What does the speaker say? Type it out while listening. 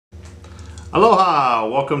Aloha!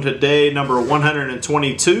 Welcome to day number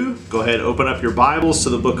 122. Go ahead and open up your Bibles to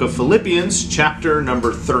the book of Philippians chapter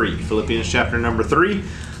number 3. Philippians chapter number 3.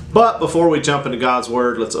 But before we jump into God's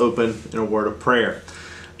Word, let's open in a word of prayer.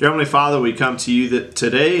 Dear Heavenly Father, we come to you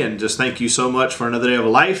today and just thank you so much for another day of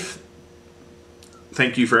life.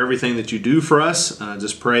 Thank you for everything that you do for us.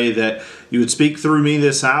 Just pray that you would speak through me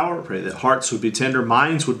this hour. Pray that hearts would be tender,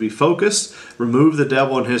 minds would be focused. Remove the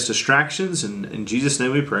devil and his distractions. And in Jesus'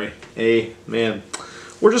 name we pray. Amen.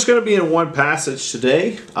 We're just going to be in one passage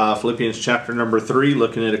today. Philippians chapter number 3,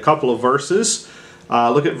 looking at a couple of verses.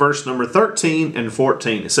 Look at verse number 13 and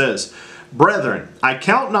 14. It says, "Brethren, I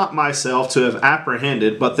count not myself to have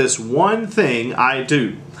apprehended, but this one thing I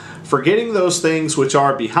do, forgetting those things which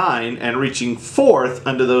are behind, and reaching forth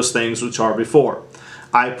unto those things which are before.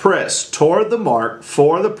 I press toward the mark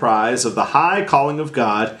for the prize of the high calling of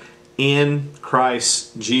God in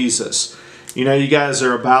Christ Jesus." You know, you guys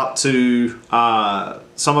are about to,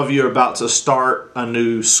 some of you are about to start a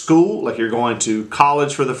new school, like you're going to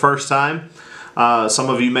college for the first time. Some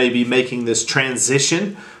of you may be making this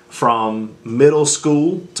transition from middle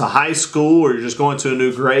school to high school, or you're just going to a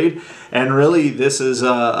new grade. And really, this is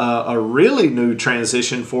a really new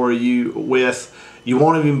transition for you. With you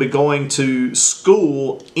won't even be going to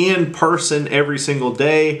school in person every single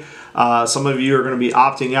day. Some of you are going to be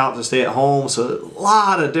opting out to stay at home. So a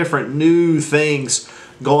lot of different new things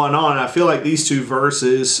going on. I feel like these two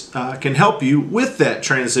verses can help you with that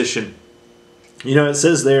transition. You know, it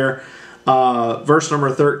says there, verse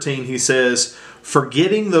number 13, he says,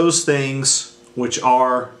 forgetting those things which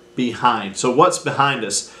are behind. So what's behind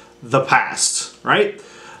us? The past, right?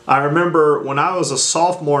 I remember when I was a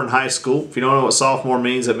sophomore in high school. If you don't know what sophomore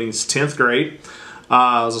means, that means 10th grade.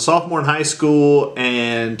 I was a sophomore in high school,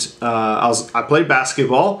 and I played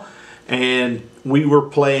basketball, and we were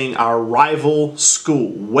playing our rival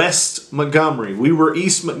school, West Montgomery. We were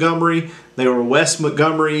East Montgomery, they were West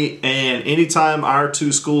Montgomery, and anytime our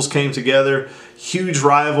two schools came together, huge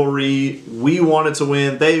rivalry. We wanted to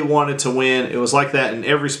win, they wanted to win. It was like that in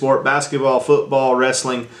every sport: basketball, football,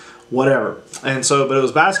 wrestling, whatever. And so, but it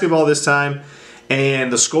was basketball this time,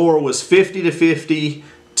 and the score was 50-50,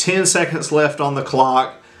 10 seconds left on the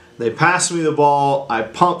clock. They passed me the ball, I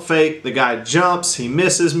pump fake, the guy jumps, he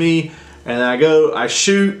misses me, and I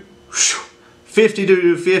shoot,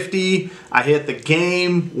 50-50, I hit the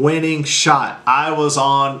game-winning shot. I was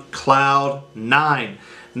on cloud 9.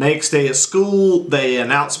 Next day at school, they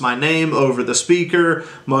announced my name over the speaker,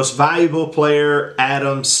 most valuable player,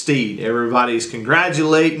 Adam Steed. Everybody's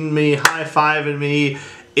congratulating me, high-fiving me.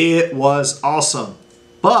 It was awesome.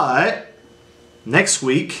 But next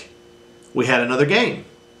week, we had another game.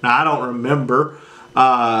 Now, I don't remember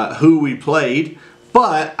who we played,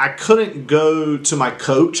 but I couldn't go to my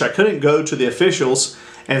coach, I couldn't go to the officials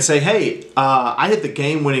and say, hey, I hit the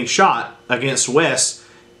game-winning shot against West.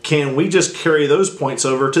 Can we just carry those points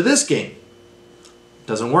over to this game?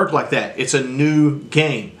 Doesn't work like that. It's a new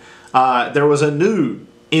game. There was a new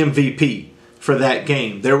MVP for that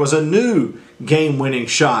game. There was a new game-winning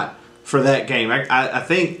shot for that game. I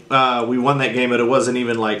think we won that game, but it wasn't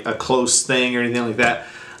even like a close thing or anything like that.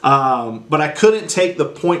 But I couldn't take the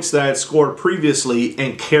points that I had scored previously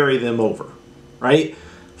and carry them over, right?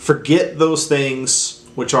 Forget those things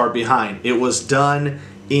which are behind. It was done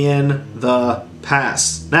in the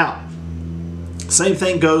past. Now, same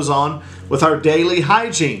thing goes on with our daily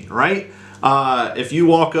hygiene, right? If you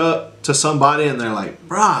walk up to somebody and they're like,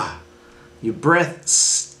 "Brah, your breath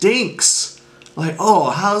stinks." Like, "Oh,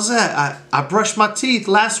 how's that? I brushed my teeth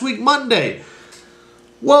last week Monday."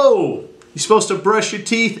 Whoa! You're supposed to brush your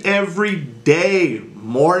teeth every day,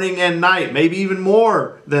 morning and night, maybe even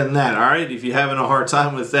more than that, all right? If you're having a hard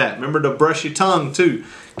time with that. Remember to brush your tongue too,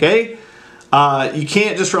 okay? You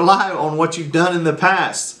can't just rely on what you've done in the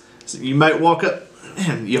past. So you might walk up,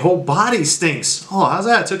 man, your whole body stinks. Oh, how's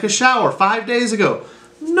that? I took a shower 5 days ago.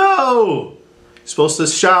 No! You're supposed to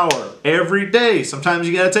shower every day. Sometimes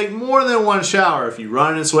you got to take more than one shower. If you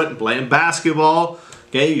run and sweat and playing basketball,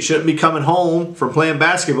 okay, you shouldn't be coming home from playing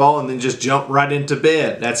basketball and then just jump right into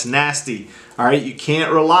bed. That's nasty. All right, you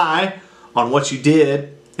can't rely on what you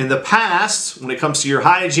did in the past when it comes to your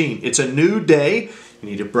hygiene. It's a new day. You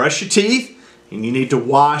need to brush your teeth and you need to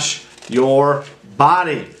wash your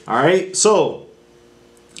body. All right, so,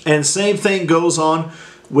 and same thing goes on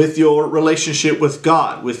with your relationship with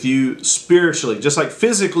God, with you spiritually. Just like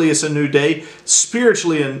physically it's a new day,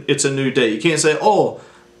 spiritually it's a new day. You can't say, "Oh,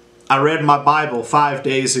 I read my Bible 5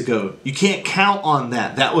 days ago." You can't count on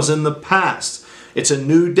that. That was in the past. It's a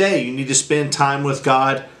new day. You need to spend time with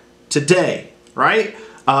God today, right?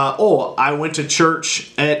 Oh, I went to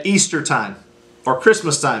church at Easter time. or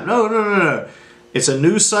Christmas time. No, no, no, no. It's a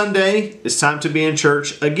new Sunday. It's time to be in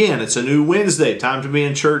church again. It's a new Wednesday. Time to be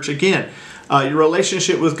in church again. Your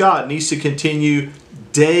relationship with God needs to continue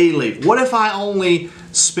daily. What if I only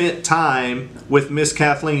spent time with Miss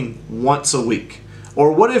Kathleen once a week?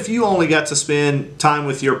 Or what if you only got to spend time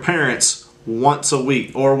with your parents once a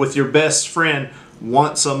week, or with your best friend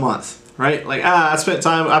once a month, right? Like,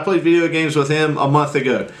 I played video games with him a month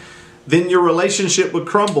ago. Then your relationship would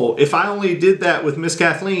crumble. If I only did that with Miss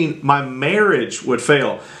Kathleen, my marriage would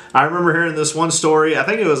fail. I remember hearing this one story. I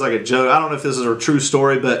think it was like a joke. I don't know if this is a true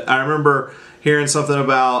story, but I remember hearing something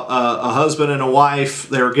about a husband and a wife.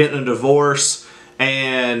 They were getting a divorce,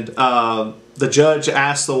 and the judge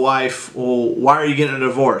asked the wife, well, why are you getting a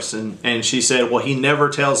divorce? And she said, well, he never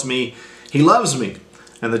tells me he loves me.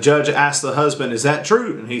 And the judge asked the husband, is that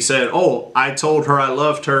true? And he said, oh, I told her I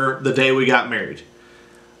loved her the day we got married.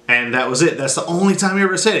 And that was it. That's the only time he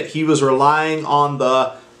ever said it. He was relying on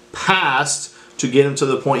the past to get him to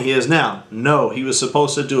the point he is now. No, he was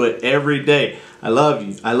supposed to do it every day. I love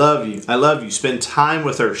you. I love you. I love you. Spend time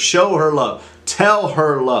with her. Show her love. Tell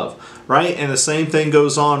her love. Right? And the same thing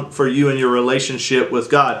goes on for you in your relationship with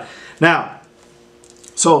God. Now,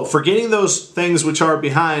 so forgetting those things which are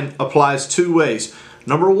behind applies two ways.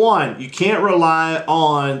 Number one, you can't rely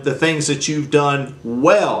on the things that you've done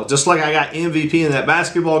well. Just like I got MVP in that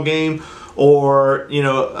basketball game, or, you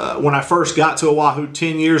know, when I first got to Oahu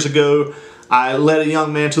 10 years ago, I led a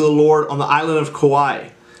young man to the Lord on the island of Kauai.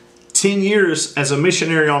 10 years as a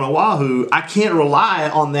missionary on Oahu, I can't rely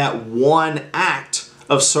on that one act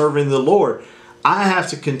of serving the Lord. I have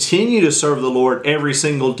to continue to serve the Lord every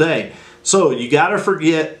single day. So you got to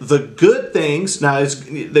forget the good things. Now,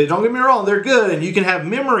 they don't get me wrong, they're good, and you can have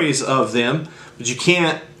memories of them, but you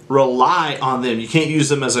can't rely on them. You can't use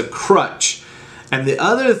them as a crutch. And the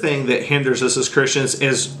other thing that hinders us as Christians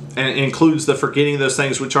is, and includes the forgetting those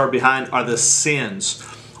things which are behind, are the sins.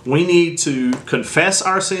 We need to confess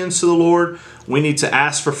our sins to the Lord. We need to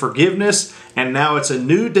ask for forgiveness. And now it's a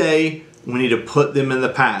new day. We need to put them in the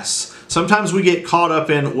past. Sometimes we get caught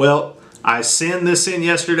up in, well, I sinned this sin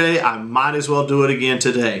yesterday, I might as well do it again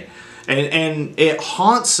today. And it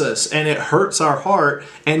haunts us, and it hurts our heart,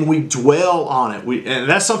 and we dwell on it. And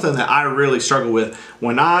that's something that I really struggle with.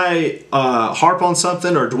 When I harp on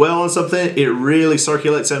something or dwell on something, it really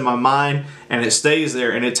circulates in my mind, and it stays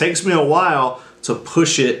there. And it takes me a while to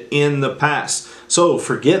push it in the past. So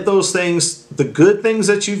forget those things, the good things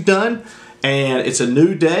that you've done, and it's a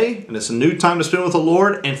new day, and it's a new time to spend with the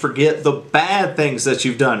Lord, and forget the bad things that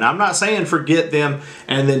you've done. Now, I'm not saying forget them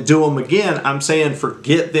and then do them again. I'm saying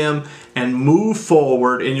forget them and move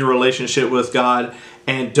forward in your relationship with God,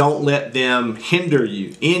 and don't let them hinder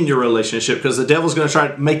you in your relationship, because the devil's going to try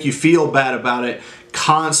to make you feel bad about it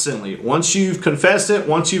constantly. Once you've confessed it,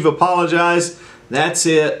 once you've apologized, that's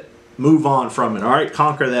it. Move on from it. All right,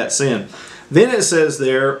 conquer that sin. Then it says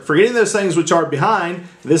there, forgetting those things which are behind,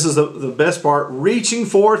 this is the best part, reaching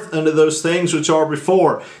forth unto those things which are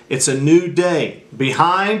before. It's a new day.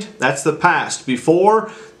 Behind, that's the past.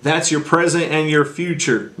 Before, that's your present and your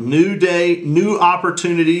future. New day, new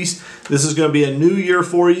opportunities. This is going to be a new year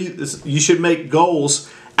for you. You should make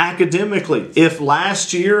goals academically. If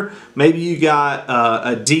last year, maybe you got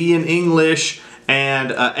a D in English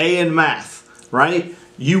and an A in math, right?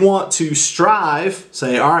 You want to strive,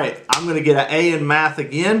 say, all right, I'm going to get an A in math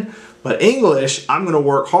again, but English, I'm going to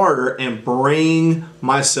work harder and bring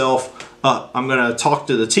myself up. I'm going to talk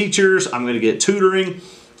to the teachers. I'm going to get tutoring.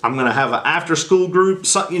 I'm going to have an after-school group,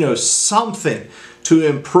 something to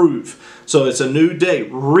improve. So it's a new day,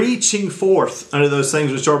 reaching forth under those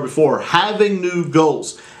things which are before, having new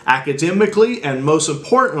goals, academically, and most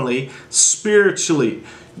importantly, spiritually.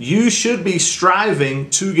 You should be striving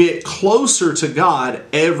to get closer to God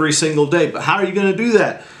every single day. But how are you going to do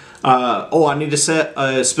that? I need to set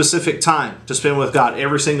a specific time to spend with God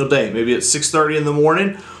every single day. Maybe it's 6:30 in the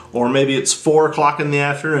morning, or maybe it's 4 o'clock in the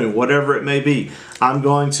afternoon, whatever it may be. I'm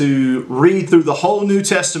going to read through the whole New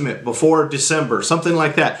Testament before December, something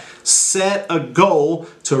like that. Set a goal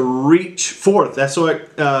to reach forth. That's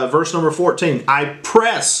what verse number 14. I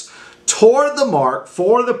press toward the mark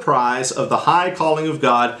for the prize of the high calling of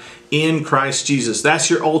God in Christ Jesus. That's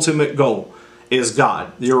your ultimate goal, is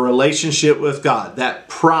God, your relationship with God, that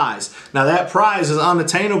prize. Now that prize is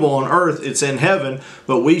unattainable on earth, it's in heaven,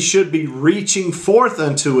 but we should be reaching forth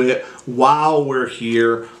unto it while we're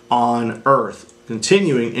here on earth.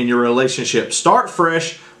 Continuing in your relationship. Start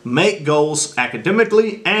fresh, make goals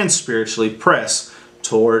academically and spiritually, press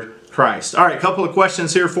toward Christ. All right, a couple of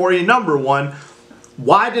questions here for you. Number one,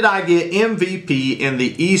 why did I get MVP in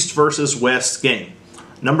the East versus West game?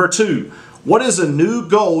 Number two, what is a new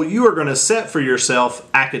goal you are going to set for yourself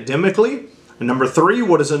academically? And number 3,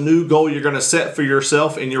 what is a new goal you're going to set for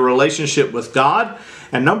yourself in your relationship with God?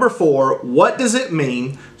 And number 4, what does it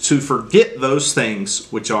mean to forget those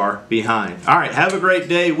things which are behind? All right, have a great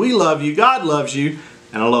day. We love you. God loves you.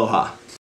 And aloha.